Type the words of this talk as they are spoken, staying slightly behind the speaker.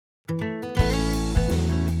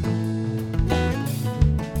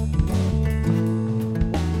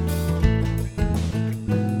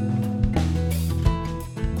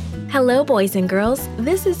Hello, boys and girls.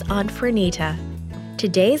 This is Aunt Fernita.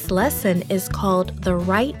 Today's lesson is called The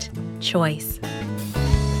Right Choice.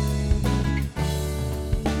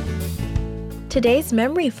 Today's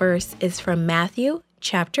memory verse is from Matthew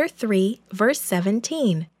chapter 3, verse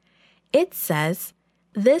 17. It says,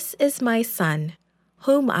 "This is my son,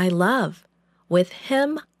 whom I love. With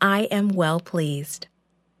him I am well pleased."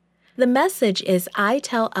 The message is I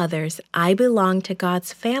tell others I belong to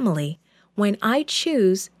God's family when I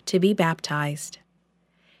choose to be baptized.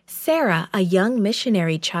 Sarah, a young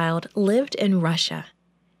missionary child, lived in Russia.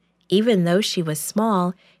 Even though she was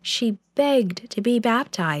small, she begged to be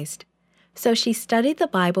baptized, so she studied the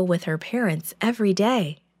Bible with her parents every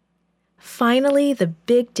day. Finally, the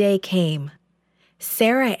big day came.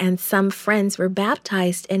 Sarah and some friends were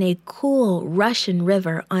baptized in a cool Russian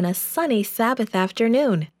river on a sunny Sabbath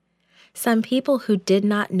afternoon. Some people who did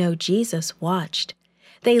not know Jesus watched.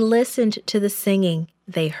 They listened to the singing.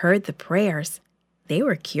 They heard the prayers. They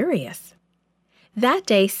were curious. That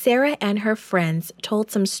day, Sarah and her friends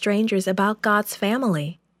told some strangers about God's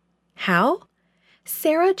family. How?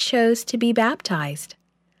 Sarah chose to be baptized.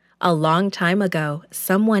 A long time ago,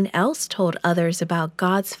 someone else told others about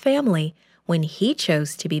God's family when he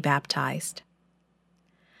chose to be baptized.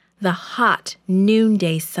 The hot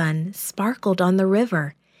noonday sun sparkled on the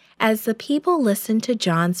river as the people listened to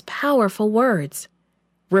John's powerful words.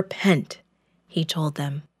 "Repent," he told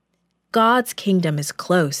them. "God's kingdom is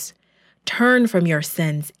close. Turn from your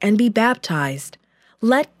sins and be baptized.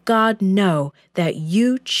 Let God know that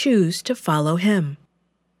you choose to follow him."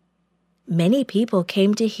 Many people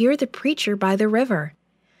came to hear the preacher by the river.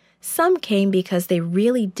 Some came because they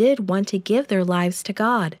really did want to give their lives to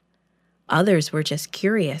God. Others were just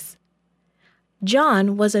curious.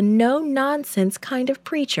 John was a no-nonsense kind of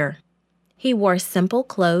preacher. He wore simple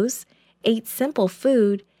clothes, ate simple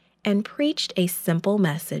food, and preached a simple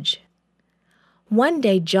message. One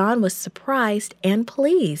day, John was surprised and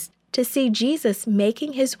pleased to see Jesus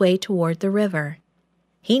making his way toward the river.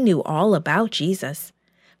 He knew all about Jesus.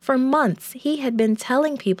 For months, he had been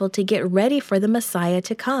telling people to get ready for the Messiah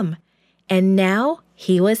to come, and now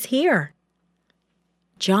he was here.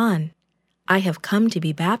 "John, I have come to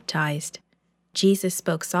be baptized," Jesus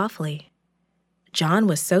spoke softly. John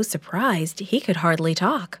was so surprised he could hardly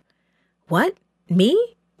talk. "What?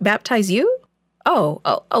 Me? Baptize you? Oh,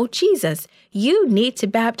 Jesus, you need to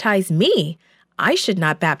baptize me. I should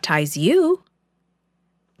not baptize you."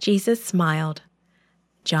 Jesus smiled.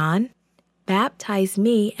 "John, baptize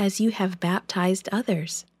me as you have baptized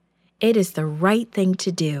others. It is the right thing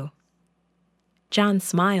to do." John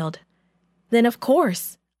smiled. "Then of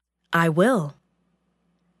course, I will."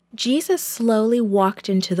 Jesus slowly walked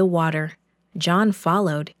into the water. John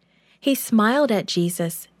followed. He smiled at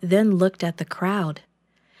Jesus, then looked at the crowd.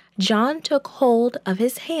 John took hold of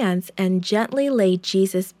his hands and gently laid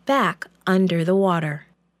Jesus back under the water.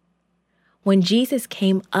 When Jesus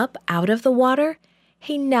came up out of the water,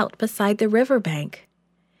 he knelt beside the riverbank.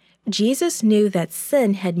 Jesus knew that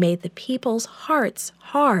sin had made the people's hearts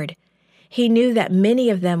hard. He knew that many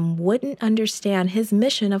of them wouldn't understand his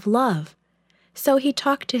mission of love, so he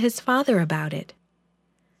talked to his Father about it.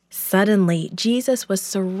 Suddenly, Jesus was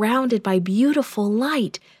surrounded by beautiful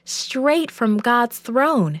light straight from God's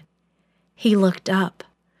throne. He looked up.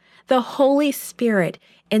 The Holy Spirit,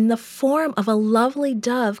 in the form of a lovely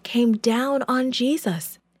dove, came down on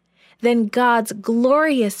Jesus. Then God's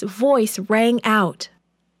glorious voice rang out,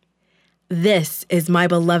 "This is my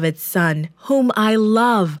beloved Son, whom I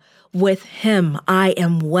love. With him I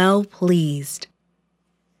am well pleased."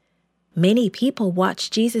 Many people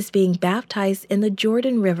watched Jesus being baptized in the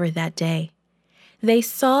Jordan River that day. They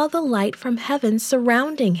saw the light from heaven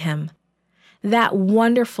surrounding him. That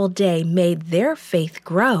wonderful day made their faith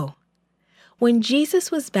grow. When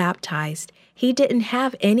Jesus was baptized, he didn't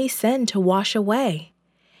have any sin to wash away.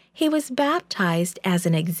 He was baptized as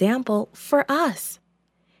an example for us.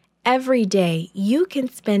 Every day, you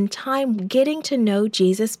can spend time getting to know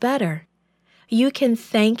Jesus better. You can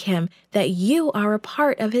thank him that you are a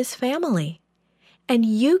part of his family. And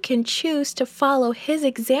you can choose to follow his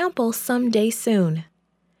example someday soon.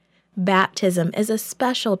 Baptism is a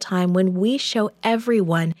special time when we show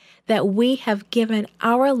everyone that we have given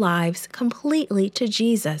our lives completely to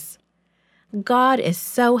Jesus. God is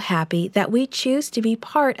so happy that we choose to be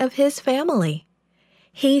part of his family.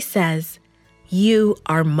 He says, "You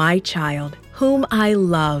are my child, whom I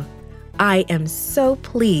love. I am so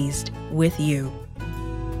pleased with you."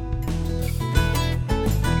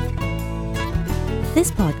 This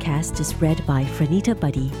podcast is read by Franita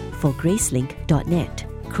Buddy for Gracelink.net.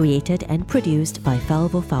 Created and produced by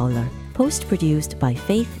Falvo Fowler. Post-produced by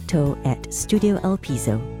Faith Toe at Studio El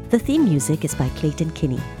Piso. The theme music is by Clayton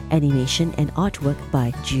Kinney. Animation and artwork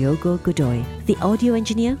by Giogo Godoy. The audio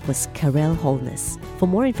engineer was Karel Holness. For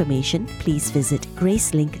more information, please visit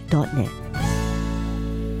Gracelink.net.